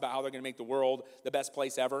politician talks about how they're going to make the world the best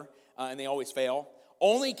place ever, and they always fail.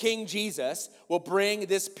 Only King Jesus will bring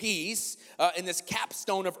this peace in this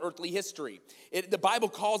capstone of earthly history. The Bible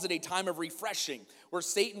calls it a time of refreshing, where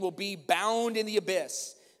Satan will be bound in the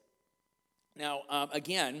abyss. Now,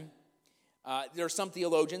 again, there are some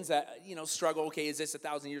theologians that struggle. Okay, is this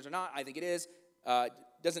 1,000 years or not? I think it is.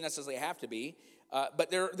 Doesn't necessarily have to be.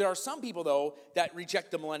 But there are some people, though, that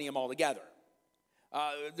reject the millennium altogether.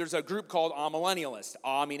 There's a group called amillennialists,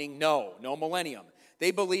 meaning no millennium.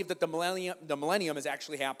 They believe that the millennium is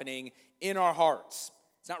actually happening in our hearts.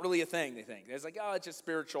 It's not really a thing, they think. It's like, it's just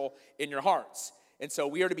spiritual in your hearts. And so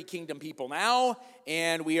we are to be kingdom people now,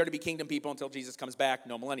 and we are to be kingdom people until Jesus comes back,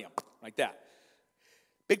 no millennium, like that.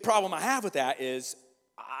 Big problem I have with that is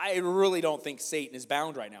I really don't think Satan is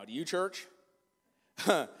bound right now. Do you, church?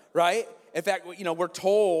 Right? In fact, we're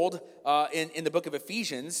told in the book of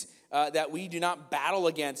Ephesians that we do not battle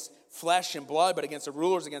against flesh and blood, but against the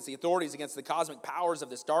rulers, against the authorities, against the cosmic powers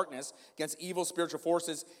of this darkness, against evil spiritual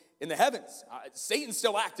forces in the heavens. Satan's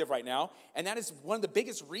still active right now, and that is one of the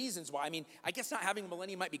biggest reasons why. I guess not having a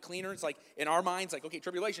millennium might be cleaner. It's like in our minds, like, okay,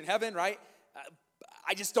 tribulation, heaven, right?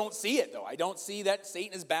 I just don't see it, though. I don't see that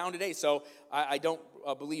Satan is bound today, so I don't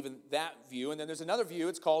believe in that view. And then there's another view.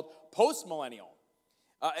 It's called post-millennial.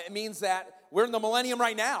 It means that we're in the millennium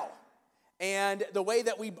right now. And the way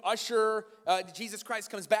that we usher, Jesus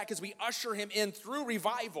Christ comes back is we usher him in through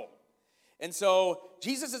revival. And so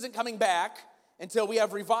Jesus isn't coming back until we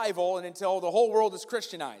have revival and until the whole world is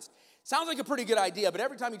Christianized. Sounds like a pretty good idea, but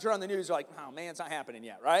every time you turn on the news, you're like, oh man, it's not happening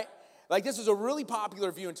yet, right? Like this was a really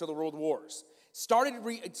popular view until the world wars.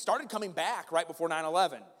 It started coming back right before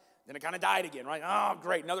 9/11. Then it kind of died again, right? Oh,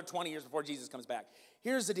 great, another 20 years before Jesus comes back.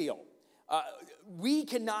 Here's the deal. We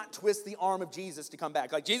cannot twist the arm of Jesus to come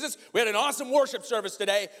back. Like, Jesus, we had an awesome worship service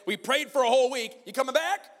today. We prayed for a whole week. You coming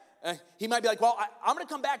back? He might be like, well, I'm going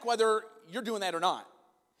to come back whether you're doing that or not.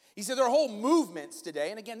 He said there are whole movements today,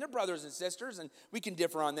 and again, they're brothers and sisters, and we can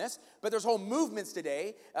differ on this, but there's whole movements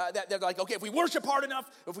today that they're like, okay, if we worship hard enough,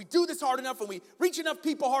 if we do this hard enough, and we reach enough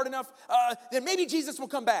people hard enough, then maybe Jesus will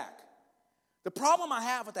come back. The problem I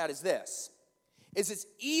have with that is this, is it's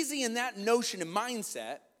easy in that notion and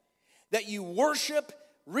mindset that you worship,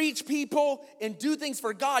 reach people, and do things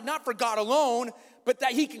for God, not for God alone, but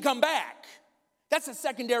that he can come back. That's a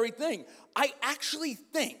secondary thing. I actually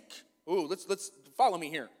think, let's follow me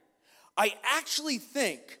here. I actually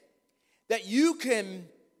think that you can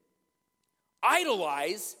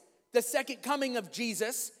idolize the second coming of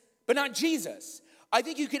Jesus, but not Jesus. I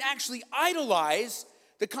think you can actually idolize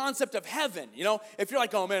the concept of heaven. If you're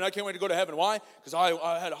like, oh man, I can't wait to go to heaven. Why? Because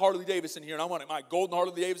I had a Harley Davidson here and I wanted my golden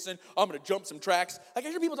Harley Davidson. I'm going to jump some tracks. Like, I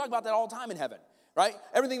hear people talk about that all the time in heaven, right?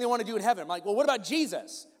 Everything they want to do in heaven. I'm like, well, what about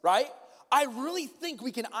Jesus, right? I really think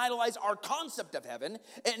we can idolize our concept of heaven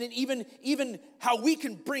and even how we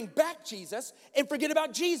can bring back Jesus and forget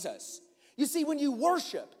about Jesus. You see, when you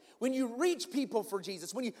worship, when you reach people for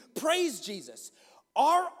Jesus, when you praise Jesus,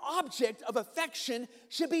 our object of affection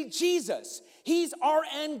should be Jesus. He's our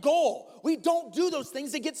end goal. We don't do those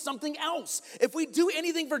things to get something else. If we do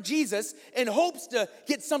anything for Jesus in hopes to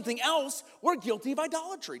get something else, we're guilty of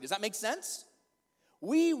idolatry. Does that make sense?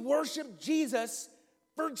 We worship Jesus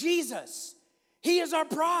for Jesus. He is our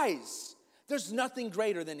prize. There's nothing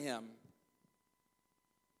greater than him.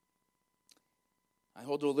 I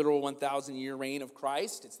hold to a literal 1,000-year reign of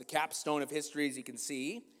Christ. It's the capstone of history, as you can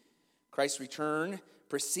see. Christ's return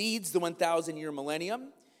precedes the 1,000-year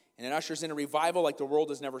millennium, and it ushers in a revival like the world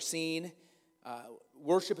has never seen.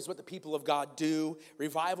 Worship is what the people of God do.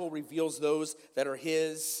 Revival reveals those that are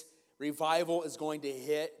his. Revival is going to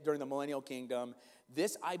hit during the millennial kingdom.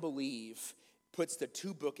 This, I believe, puts the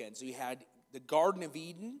two bookends. So you had the Garden of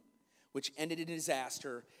Eden, which ended in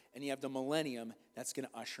disaster, and you have the millennium that's going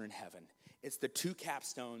to usher in heaven. It's the two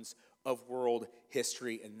capstones of world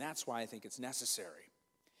history, and that's why I think it's necessary.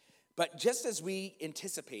 But just as we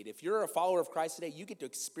anticipate, if you're a follower of Christ today, you get to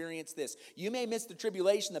experience this. You may miss the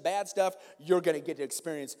tribulation, the bad stuff. You're going to get to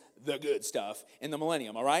experience the good stuff in the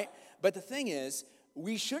millennium, all right? But the thing is,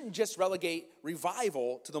 we shouldn't just relegate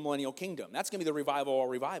revival to the millennial kingdom. That's going to be the revival of all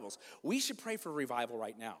revivals. We should pray for revival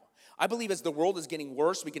right now. I believe as the world is getting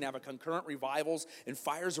worse, we can have a concurrent revivals and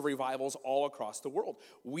fires of revivals all across the world.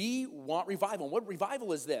 We want revival. And what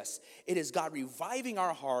revival is this? It is God reviving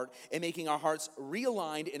our heart and making our hearts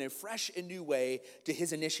realigned in a fresh and new way to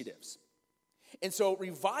his initiatives. And so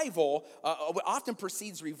revival, what often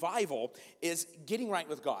precedes revival, is getting right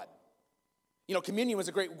with God. Communion was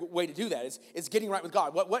a great way to do that, is getting right with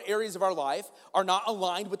God. What areas of our life are not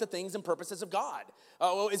aligned with the things and purposes of God?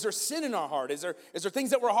 Is there sin in our heart? Is there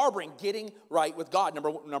things that we're harboring? Getting right with God, number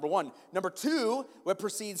one. Number two, what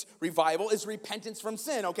precedes revival is repentance from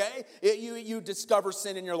sin, okay? You discover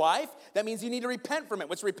sin in your life. That means you need to repent from it.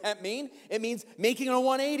 What's repent mean? It means making a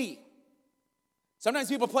 180. Sometimes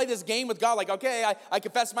people play this game with God like, okay, I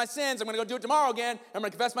confess my sins. I'm going to go do it tomorrow again. I'm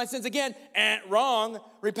going to confess my sins again. Wrong.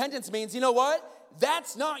 Repentance means, you know what?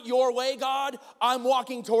 That's not your way, God. I'm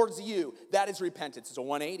walking towards you. That is repentance. It's a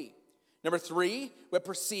 180. Number 3, what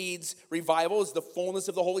precedes revival is the fullness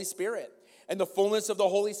of the Holy Spirit. And the fullness of the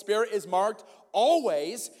Holy Spirit is marked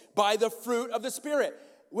always by the fruit of the Spirit.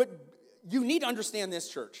 What you need to understand this,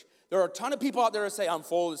 church. There are a ton of people out there that say, I'm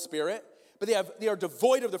full of the Spirit, but they are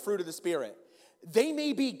devoid of the fruit of the Spirit. They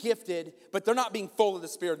may be gifted, but they're not being full of the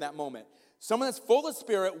Spirit in that moment. Someone that's full of the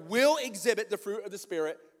Spirit will exhibit the fruit of the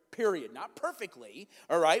Spirit, period. Not perfectly,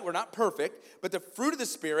 all right? We're not perfect, but the fruit of the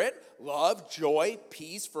Spirit, love, joy,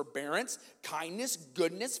 peace, forbearance, kindness,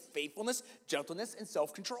 goodness, faithfulness, gentleness, and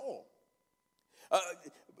self-control.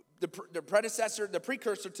 The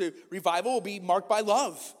precursor to revival will be marked by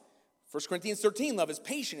love. 1 Corinthians 13, love is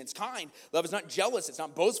patient, it's kind. Love is not jealous, it's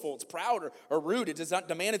not boastful, it's proud or rude. It does not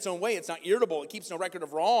demand its own way, it's not irritable, it keeps no record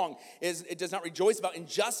of wrong. It does not rejoice about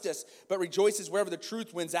injustice, but rejoices wherever the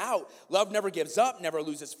truth wins out. Love never gives up, never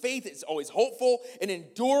loses faith, it's always hopeful, and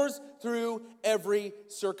endures through every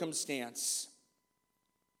circumstance.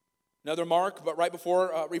 Another mark, but right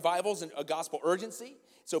before revivals and a gospel urgency,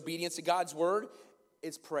 it's obedience to God's word,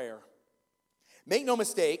 it's prayer. Make no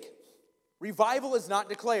mistake, revival is not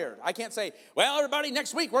declared. I can't say, well, everybody,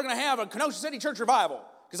 next week we're going to have a Kenosha City Church revival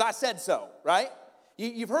because I said so, right?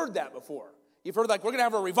 You've heard that before. You've heard like we're going to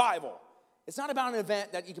have a revival. It's not about an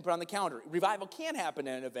event that you can put on the calendar. Revival can happen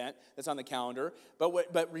at an event that's on the calendar,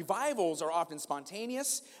 but revivals are often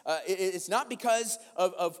spontaneous. It's not because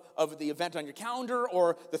of the event on your calendar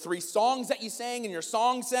or the 3 songs that you sang in your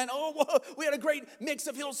song set. Oh, whoa, we had a great mix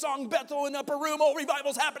of Hillsong, Bethel, and Upper Room. Oh,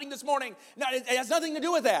 revival's happening this morning. No, it has nothing to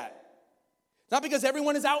do with that. Not because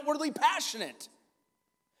everyone is outwardly passionate.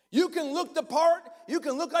 You can look the part, you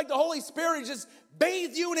can look like the Holy Spirit just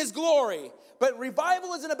bathed you in his glory. But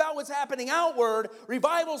revival isn't about what's happening outward.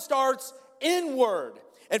 Revival starts inward.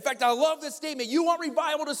 In fact, I love this statement. You want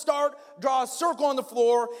revival to start, draw a circle on the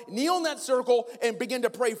floor, kneel in that circle, and begin to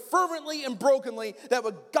pray fervently and brokenly that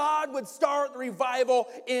God would start the revival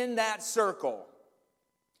in that circle.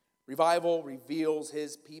 Revival reveals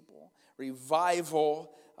his people.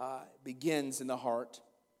 Revival begins in the heart.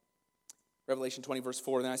 Revelation 20, verse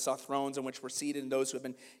 4, then I saw thrones on which were seated and those who have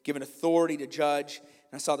been given authority to judge.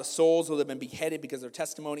 And I saw the souls who have been beheaded because of their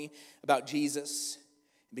testimony about Jesus.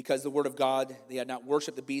 And because the word of God, they had not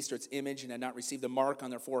worshipped the beast or its image and had not received the mark on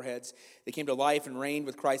their foreheads. They came to life and reigned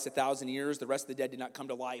with Christ 1,000 years. The rest of the dead did not come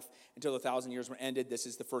to life until the 1,000 years were ended. This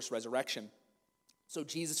is the first resurrection. So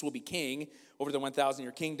Jesus will be king over the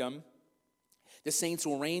 1,000-year kingdom. The saints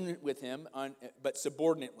will reign with him, but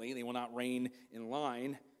subordinately. They will not reign in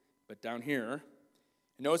line, but down here.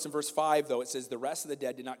 And notice in verse 5, though, it says, the rest of the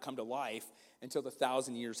dead did not come to life until the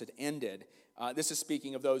 1,000 years had ended. This is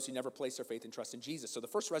speaking of those who never placed their faith and trust in Jesus. So the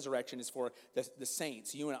first resurrection is for the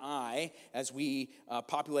saints, you and I, as we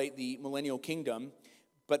populate the millennial kingdom.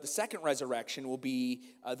 But the second resurrection will be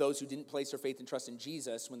those who didn't place their faith and trust in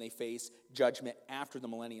Jesus when they face judgment after the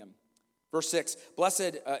millennium. Verse 6,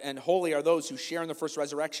 blessed and holy are those who share in the first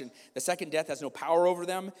resurrection. The second death has no power over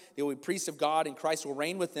them. They will be priests of God, and Christ will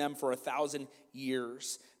reign with them for 1,000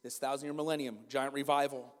 years. This 1,000-year millennium, giant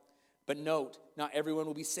revival. But note, not everyone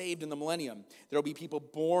will be saved in the millennium. There will be people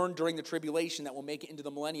born during the tribulation that will make it into the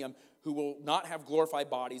millennium who will not have glorified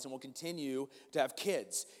bodies and will continue to have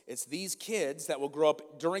kids. It's these kids that will grow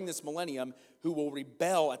up during this millennium who will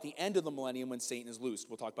rebel at the end of the millennium when Satan is loosed.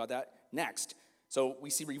 We'll talk about that next. So we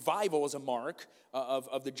see revival as a mark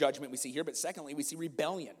of the judgment we see here. But secondly, we see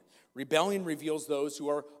rebellion. Rebellion reveals those who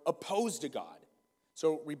are opposed to God.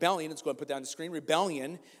 So rebellion, let's go ahead and put that on the screen.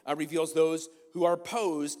 Rebellion reveals those who are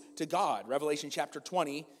opposed to God. Revelation chapter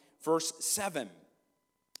 20, verse 7.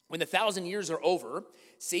 When the 1,000 years are over,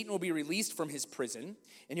 Satan will be released from his prison,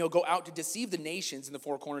 and he'll go out to deceive the nations in the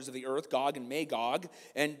 4 corners of the earth, Gog and Magog,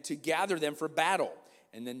 and to gather them for battle.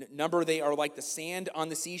 And the number, they are like the sand on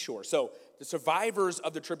the seashore. So the survivors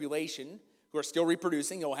of the tribulation who are still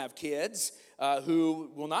reproducing, they'll have kids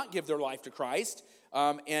who will not give their life to Christ.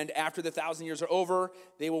 And after the 1,000 years are over,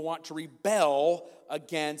 they will want to rebel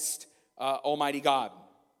against Almighty God.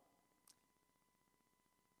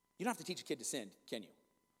 You don't have to teach a kid to sin, can you?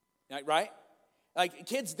 Right? Like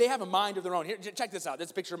kids, they have a mind of their own. Here, check this out. This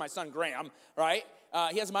is a picture of my son Graham, right?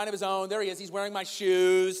 He has a mind of his own. There he is. He's wearing my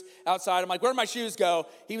shoes outside. I'm like, where'd my shoes go?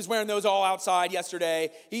 He was wearing those all outside yesterday.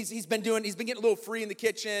 He's been getting a little free in the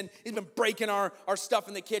kitchen. He's been breaking our stuff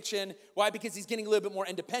in the kitchen. Why? Because he's getting a little bit more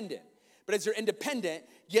independent. But as you're independent,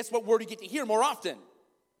 guess what word you get to hear more often?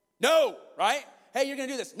 No, right? Hey, you're going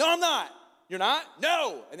to do this. No, I'm not. You're not?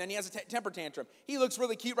 No. And then he has a temper tantrum. He looks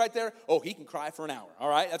really cute right there. Oh, he can cry for an hour. All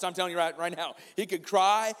right? That's what I'm telling you right now. He could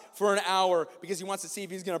cry for an hour because he wants to see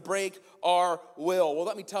if he's going to break our will. Well,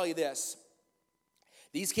 let me tell you this.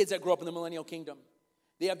 These kids that grow up in the millennial kingdom,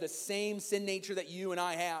 they have the same sin nature that you and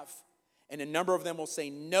I have. And a number of them will say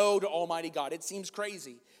no to Almighty God. It seems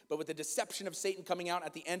crazy, but with the deception of Satan coming out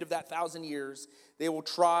at the end of that 1,000 years, they will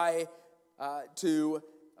try to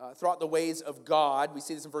thwart the ways of God. We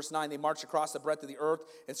see this in verse 9. They marched across the breadth of the earth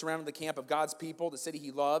and surrounded the camp of God's people, the city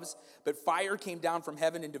he loves. But fire came down from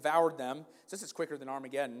heaven and devoured them. So this is quicker than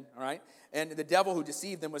Armageddon, all right? And the devil who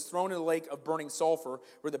deceived them was thrown in the lake of burning sulfur,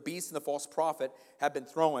 where the beast and the false prophet had been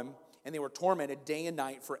thrown, and they were tormented day and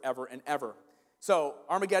night forever and ever. So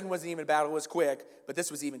Armageddon wasn't even a battle, it was quick, but this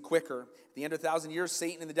was even quicker. At the end of 1,000 years,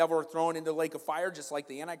 Satan and the devil are thrown into the lake of fire, just like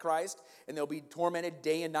the Antichrist, and they'll be tormented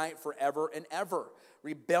day and night forever and ever.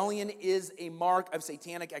 Rebellion is a mark of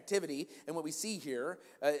satanic activity, and what we see here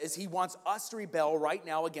is he wants us to rebel right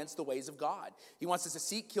now against the ways of God. He wants us to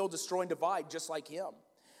seek, kill, destroy, and divide just like him.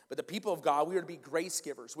 But the people of God, we are to be grace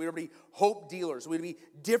givers. We are to be hope dealers. We are to be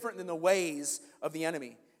different than the ways of the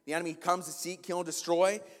enemy. The enemy comes to seek, kill, and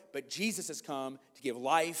destroy, but Jesus has come to give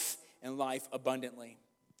life and life abundantly.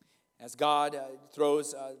 As God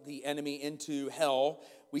throws the enemy into hell,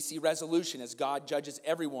 we see resolution as God judges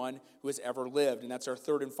everyone who has ever lived. And that's our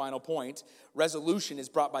third and final point. Resolution is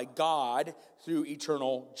brought by God through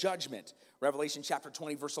eternal judgment. Revelation chapter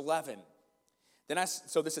 20, verse 11.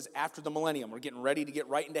 So this is after the millennium. We're getting ready to get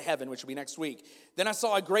right into heaven, which will be next week. Then I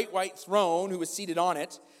saw a great white throne who was seated on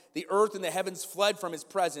it. The earth and the heavens fled from his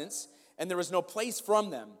presence, and there was no place from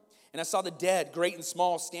them. And I saw the dead, great and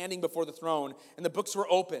small, standing before the throne, and the books were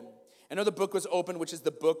open. Another book was opened, which is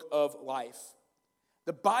the book of life.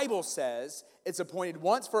 The Bible says it's appointed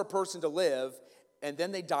once for a person to live, and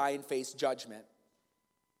then they die and face judgment.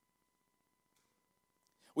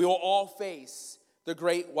 We will all face the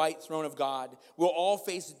great white throne of God. We'll all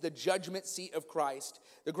face the judgment seat of Christ.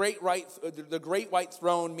 The great white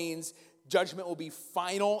throne means judgment will be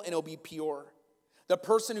final and it'll be pure. The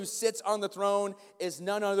person who sits on the throne is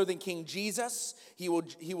none other than King Jesus. He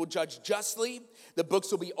will judge justly. The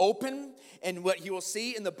books will be open, and what you will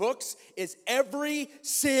see in the books is every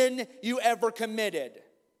sin you ever committed. And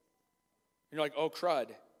you're like, oh, crud.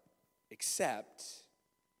 Except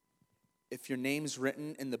if your name's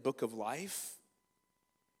written in the book of life,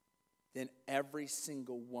 then every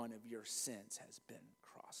single one of your sins has been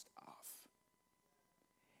crossed off.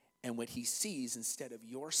 And what he sees instead of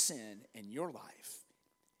your sin in your life,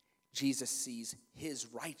 Jesus sees his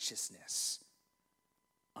righteousness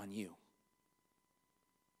on you.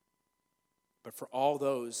 But for all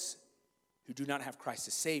those who do not have Christ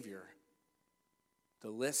as Savior,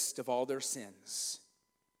 the list of all their sins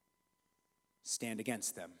stand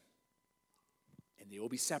against them, and they will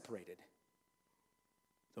be separated.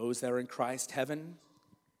 Those that are in Christ, heaven.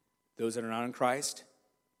 Those that are not in Christ,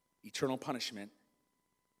 eternal punishment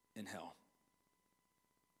in hell.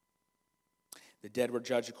 The dead were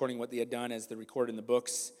judged according to what they had done, as they recorded in the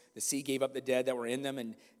books. The sea gave up the dead that were in them,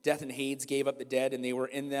 and death and Hades gave up the dead, and they were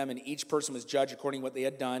in them, and each person was judged according to what they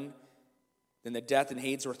had done. Then the death and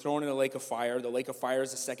Hades were thrown in the lake of fire. The lake of fire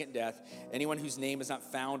is the second death. Anyone whose name is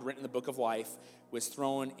not found written in the book of life was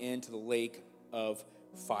thrown into the lake of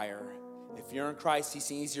fire. If you're in Christ, he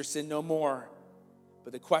sees your sin no more.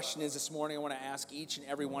 But the question is this morning, I want to ask each and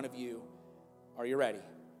every one of you, are you ready?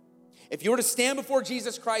 If you were to stand before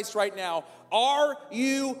Jesus Christ right now, are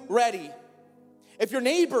you ready? If your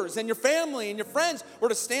neighbors and your family and your friends were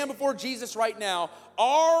to stand before Jesus right now,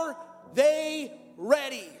 are they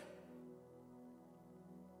ready?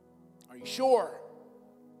 Are you sure?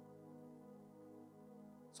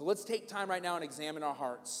 So let's take time right now and examine our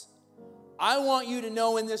hearts. I want you to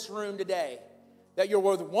know in this room today that you're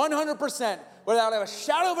worth 100%, without a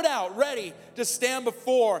shadow of a doubt, ready to stand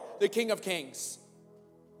before the King of Kings.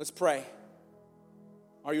 Let's pray.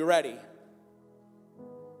 Are you ready?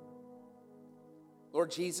 Lord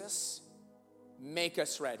Jesus, make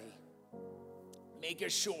us ready. Make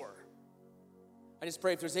us sure. I just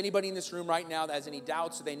pray if there's anybody in this room right now that has any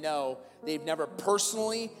doubts or they know they've never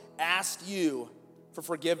personally asked you for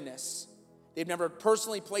forgiveness, they've never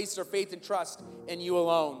personally placed their faith and trust in you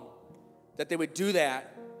alone, that they would do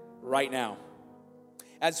that right now.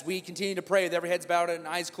 As we continue to pray with every head's bowed and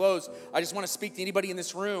eyes closed, I just want to speak to anybody in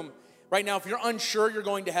this room. Right now, if you're unsure you're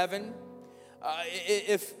going to heaven,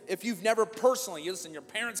 if you've never personally, listen, your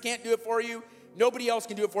parents can't do it for you, nobody else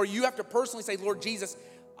can do it for you, you have to personally say, Lord Jesus,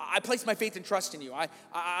 I place my faith and trust in you.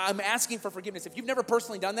 I'm asking for forgiveness. If you've never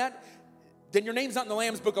personally done that, then your name's not in the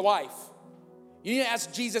Lamb's Book of Life. You need to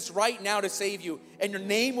ask Jesus right now to save you, and your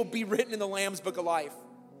name will be written in the Lamb's Book of Life.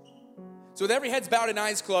 So with every head's bowed and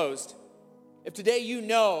eyes closed, if today you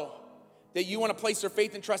know that you want to place your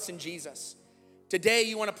faith and trust in Jesus, today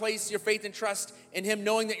you want to place your faith and trust in him,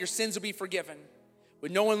 knowing that your sins will be forgiven,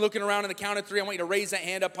 with no one looking around on the count of three, I want you to raise that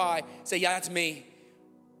hand up high. Say, yeah, that's me.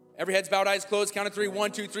 Every head's bowed, eyes closed, count of three.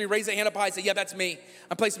 1, 2, 3. Raise a hand up high. Say, yeah, that's me.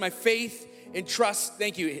 I'm placing my faith and trust,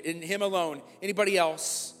 thank you, in him alone. Anybody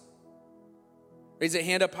else? Raise a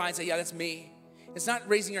hand up high and say, yeah, that's me. It's not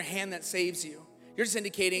raising your hand that saves you. You're just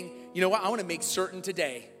indicating, you know what? I want to make certain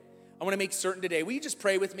today. I want to make certain today. Will you just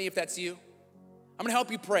pray with me if that's you? I'm going to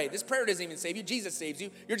help you pray. This prayer doesn't even save you. Jesus saves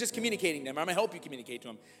you. You're just communicating to him. I'm going to help you communicate to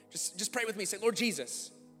him. Just pray with me. Say, Lord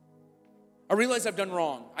Jesus, I realize I've done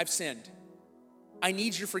wrong. I've sinned. I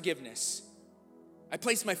need your forgiveness. I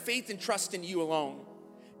place my faith and trust in you alone.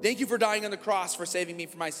 Thank you for dying on the cross, for saving me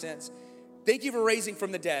from my sins. Thank you for raising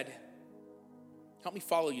from the dead. Help me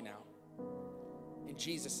follow you now. In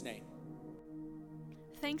Jesus' name.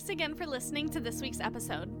 Thanks again for listening to this week's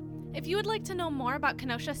episode. If you would like to know more about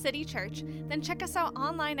Kenosha City Church, then check us out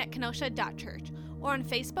online at kenosha.church or on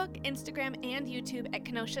Facebook, Instagram, and YouTube at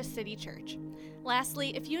Kenosha City Church.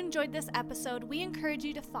 Lastly, if you enjoyed this episode, we encourage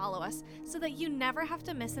you to follow us so that you never have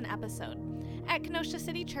to miss an episode. At Kenosha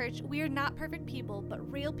City Church, we are not perfect people,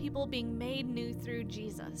 but real people being made new through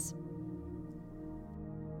Jesus.